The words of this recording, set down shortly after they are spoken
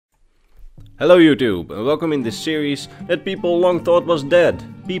Hello YouTube, and welcome in this series that people long thought was dead.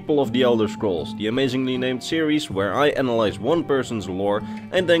 People of the Elder Scrolls, the amazingly named series where I analyze one person's lore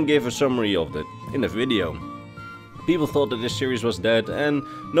and then give a summary of it in a video. People thought that this series was dead and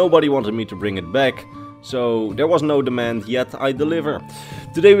nobody wanted me to bring it back, so there was no demand, yet I deliver.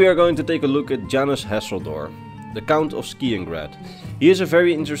 Today we are going to take a look at Janus Hassildor, the Count of Skingrad. He is a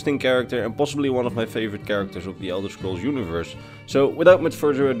very interesting character and possibly one of my favorite characters of the Elder Scrolls universe. So without much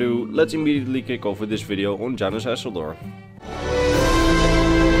further ado, let's immediately kick off with this video on Janus Hassildor.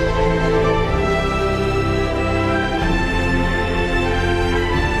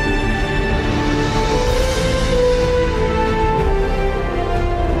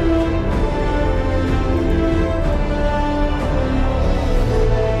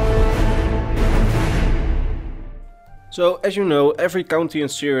 So, as you know, every county in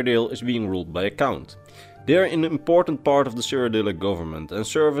Cyrodiil is being ruled by a count. They are an important part of the Cyrodiilic government and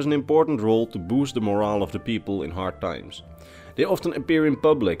serve as an important role to boost the morale of the people in hard times. They often appear in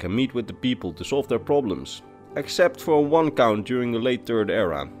public and meet with the people to solve their problems, except for one count during the late Third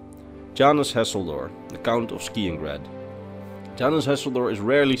Era, Janus Hassildor, the Count of Skingrad. Janus Hassildor is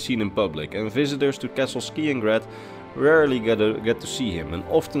rarely seen in public, and visitors to Castle Skingrad rarely get to see him and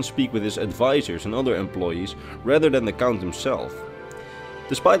often speak with his advisors and other employees rather than the Count himself.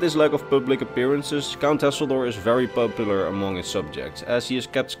 Despite his lack of public appearances, Count Hassildor is very popular among his subjects, as he has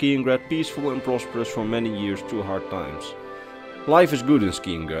kept Skingrad peaceful and prosperous for many years through hard times. Life is good in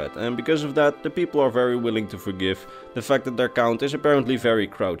Skingrad, and because of that the people are very willing to forgive the fact that their Count is apparently very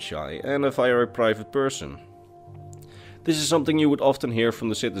crowd shy and a very private person. This is something you would often hear from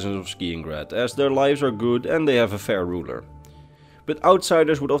the citizens of Skingrad, as their lives are good and they have a fair ruler. But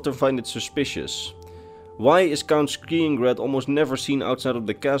outsiders would often find it suspicious. Why is Count Skingrad almost never seen outside of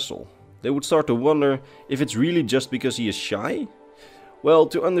the castle? They would start to wonder if it's really just because he is shy? Well,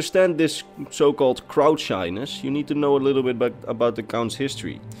 to understand this so-called crowd shyness, you need to know a little bit about the Count's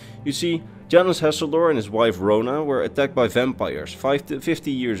history. You see, Janus Hassildor and his wife Rona were attacked by vampires 50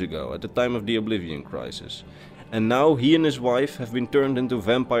 years ago at the time of the Oblivion Crisis. And now he and his wife have been turned into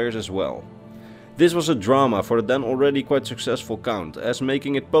vampires as well. This was a drama for the then already quite successful Count, as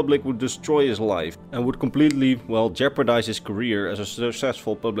making it public would destroy his life and would completely, jeopardize his career as a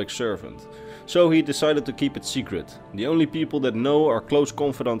successful public servant. So he decided to keep it secret. The only people that know are close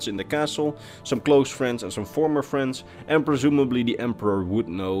confidants in the castle, some close friends and some former friends, and presumably the Emperor would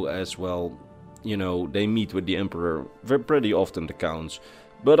know as well. You know, they meet with the Emperor pretty often, the Counts.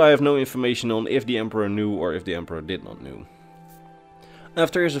 But I have no information on if the Emperor knew or if the Emperor did not know.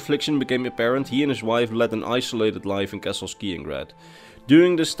 After his affliction became apparent, he and his wife led an isolated life in Castle Skingrad.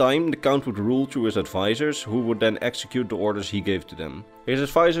 During this time, the Count would rule through his advisors, who would then execute the orders he gave to them. His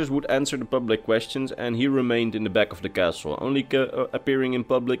advisors would answer the public questions, and he remained in the back of the castle, only appearing in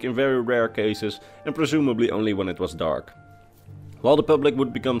public in very rare cases, and presumably only when it was dark. While the public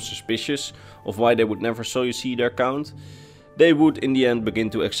would become suspicious of why they would never see their Count, they would in the end begin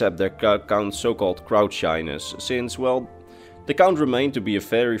to accept their Count's so-called crowd shyness, since, the Count remained to be a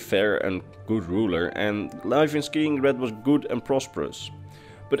very fair and good ruler, and life in Skingrad was good and prosperous.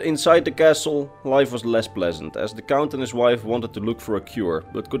 But inside the castle, life was less pleasant, as the Count and his wife wanted to look for a cure,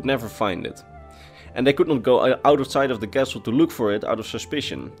 but could never find it. And they could not go outside of the castle to look for it out of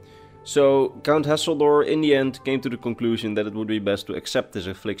suspicion. So Count Hassildor in the end came to the conclusion that it would be best to accept his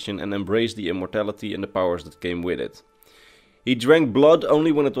affliction and embrace the immortality and the powers that came with it. He drank blood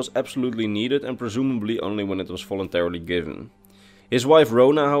only when it was absolutely needed and presumably only when it was voluntarily given. His wife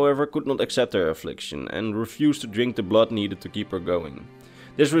Rona, however, could not accept her affliction and refused to drink the blood needed to keep her going.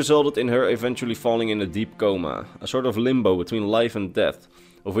 This resulted in her eventually falling in a deep coma, a sort of limbo between life and death,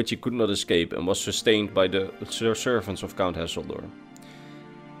 of which he could not escape and was sustained by the servants of Count Hassildor.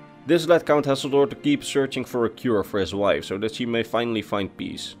 This led Count Hassildor to keep searching for a cure for his wife so that she may finally find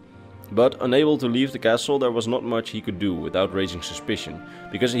peace. But unable to leave the castle, there was not much he could do without raising suspicion,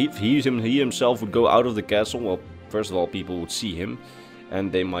 because if he himself would go out of the castle, first of all people would see him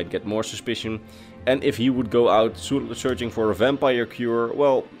and they might get more suspicion, and if he would go out searching for a vampire cure,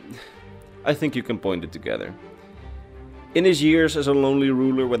 I think you can point it together. In his years as a lonely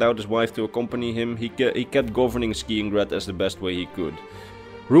ruler without his wife to accompany him, he kept governing Skingrad as the best way he could.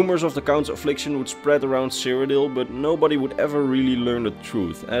 Rumors of the Count's affliction would spread around Cyrodiil, but nobody would ever really learn the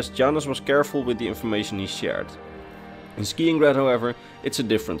truth, as Janus was careful with the information he shared. In Skingrad, however, it's a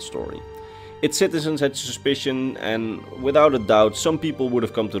different story. Its citizens had suspicion, and without a doubt some people would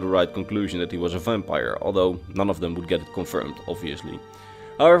have come to the right conclusion that he was a vampire, although none of them would get it confirmed, obviously.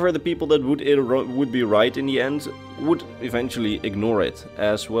 However, the people that would be right in the end would eventually ignore it,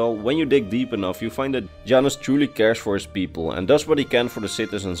 as well, when you dig deep enough you find that Janus truly cares for his people and does what he can for the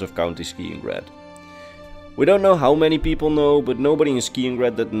citizens of County Skingrad. We don't know how many people know, but nobody in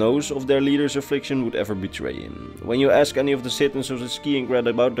Skingrad that knows of their leader's affliction would ever betray him. When you ask any of the citizens of Skingrad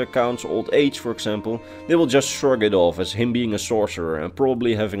about their count's old age, for example, they will just shrug it off as him being a sorcerer and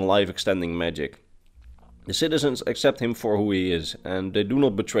probably having life-extending magic. The citizens accept him for who he is, and they do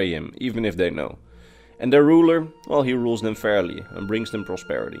not betray him, even if they know. And their ruler, well, he rules them fairly and brings them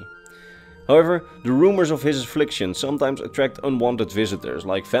prosperity. However, the rumors of his affliction sometimes attract unwanted visitors,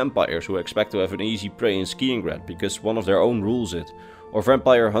 like vampires who expect to have an easy prey in Skingrad because one of their own rules it, or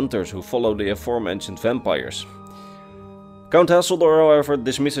vampire hunters who follow the aforementioned vampires. Count Hassildor, however,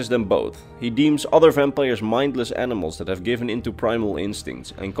 dismisses them both. He deems other vampires mindless animals that have given into primal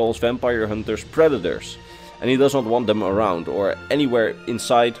instincts and calls vampire hunters predators, and he does not want them around or anywhere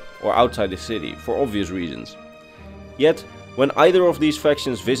inside or outside the city, for obvious reasons. Yet, when either of these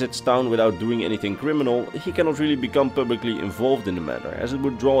factions visits town without doing anything criminal, he cannot really become publicly involved in the matter, as it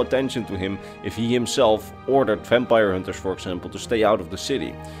would draw attention to him if he himself ordered vampire hunters, for example, to stay out of the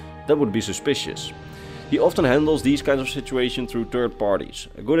city. That would be suspicious. He often handles these kinds of situations through third parties.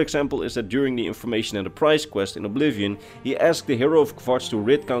 A good example is that during the Information and the Prize quest in Oblivion, he asked the hero of Kvarts to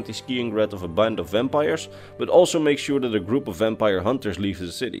rid County Skingrad of a band of vampires, but also make sure that a group of vampire hunters leaves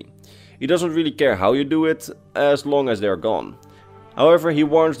the city. He doesn't really care how you do it, as long as they're gone. However, he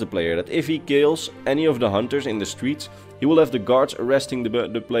warns the player that if he kills any of the hunters in the streets, he will have the guards arresting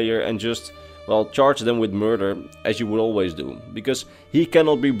the player and just, well, charge them with murder, as you would always do. Because he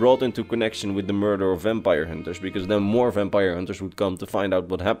cannot be brought into connection with the murder of vampire hunters, because then more vampire hunters would come to find out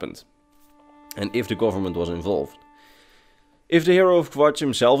what happened. And if the government was involved. If the hero of Kvarts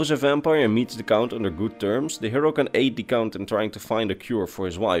himself is a vampire and meets the Count under good terms, the hero can aid the Count in trying to find a cure for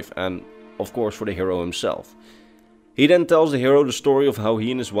his wife and, of course, for the hero himself. He then tells the hero the story of how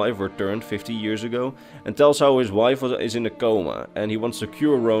he and his wife were turned 50 years ago and tells how his wife is in a coma and he wants to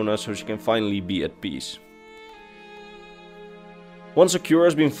cure Rona so she can finally be at peace. Once a cure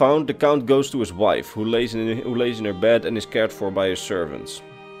has been found, the Count goes to his wife, who lays in her bed and is cared for by his servants.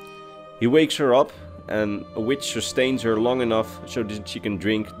 He wakes her up, and a witch sustains her long enough so that she can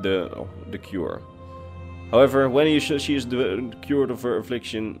drink the cure. However, when she is cured of her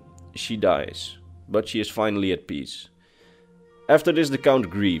affliction, she dies, but she is finally at peace. After this, the Count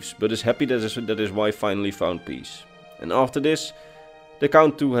grieves, but is happy that his wife finally found peace. And after this, the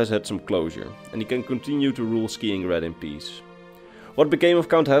Count too has had some closure, and he can continue to rule Skingrad in peace. What became of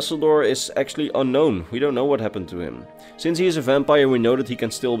Count Hassildor is actually unknown. We don't know what happened to him. Since he is a vampire, we know that he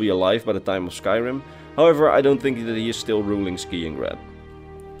can still be alive by the time of Skyrim. However, I don't think that he is still ruling Skingrad.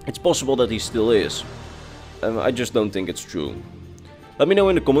 It's possible that he still is. I just don't think it's true. Let me know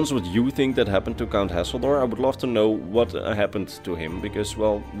in the comments what you think that happened to Count Hassildor. I would love to know what happened to him, because,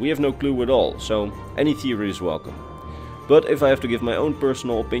 well, we have no clue at all, so any theory is welcome. But if I have to give my own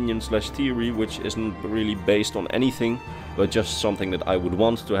personal opinion / theory, which isn't really based on anything, but just something that I would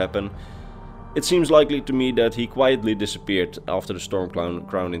want to happen, it seems likely to me that he quietly disappeared after the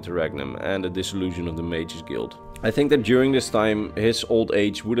Stormcrown Interregnum and the dissolution of the Mages Guild. I think that during this time his old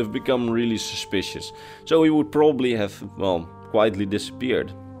age would have become really suspicious, so he would probably have, well, quietly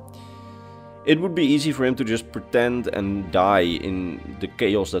disappeared. It would be easy for him to just pretend and die in the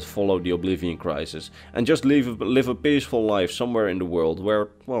chaos that followed the Oblivion Crisis, and just live a peaceful life somewhere in the world where,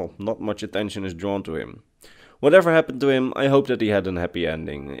 well, not much attention is drawn to him. Whatever happened to him, I hope that he had a happy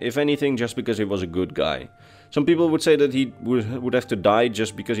ending, if anything just because he was a good guy. Some people would say that he would have to die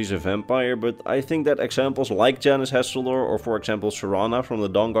just because he's a vampire, but I think that examples like Janus Hassildor or for example Serana from the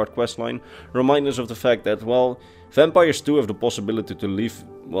Dawnguard questline remind us of the fact that, well, vampires too have the possibility to live,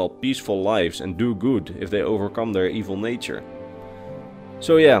 well, peaceful lives and do good if they overcome their evil nature.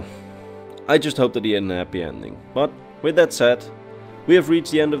 So yeah, I just hope that he had a happy ending. But with that said, we have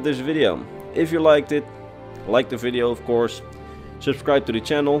reached the end of this video. If you liked it, like the video of course, subscribe to the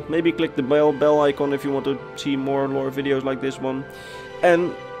channel, maybe click the bell icon if you want to see more lore videos like this one.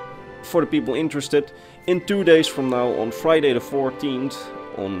 And for the people interested, in 2 days from now, on Friday the 14th,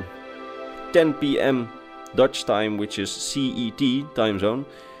 on 10 PM Dutch time, which is CET time zone,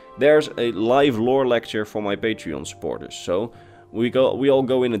 there's a live lore lecture for my Patreon supporters. So we all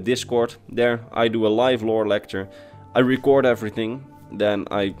go in a Discord, there I do a live lore lecture, I record everything, then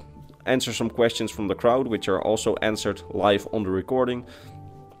I answer some questions from the crowd, which are also answered live on the recording.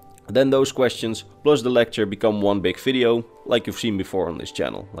 Then those questions plus the lecture become one big video, like you've seen before on this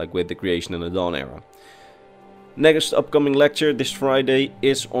channel, like with the Creation in the Dawn era. Next upcoming lecture this Friday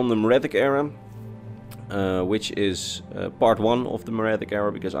is on the Meretic era. which is part 1 of the Meretic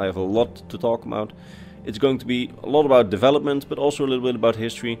era, because I have a lot to talk about. It's going to be a lot about development, but also a little bit about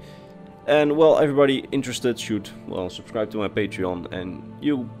history. And well, everybody interested should, well, subscribe to my Patreon, and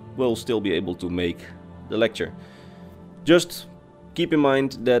you will still be able to make the lecture. Just keep in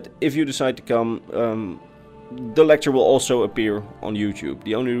mind that if you decide to come, the lecture will also appear on YouTube.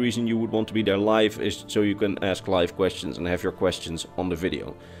 The only reason you would want to be there live is so you can ask live questions and have your questions on the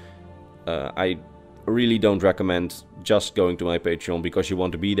video. I really don't recommend just going to my Patreon because you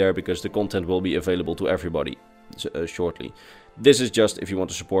want to be there, because the content will be available to everybody shortly. This is just if you want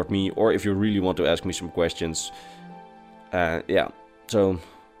to support me, or if you really want to ask me some questions. Yeah, so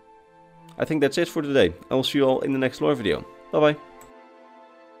I think that's it for today. I will see you all in the next lore video. Bye bye.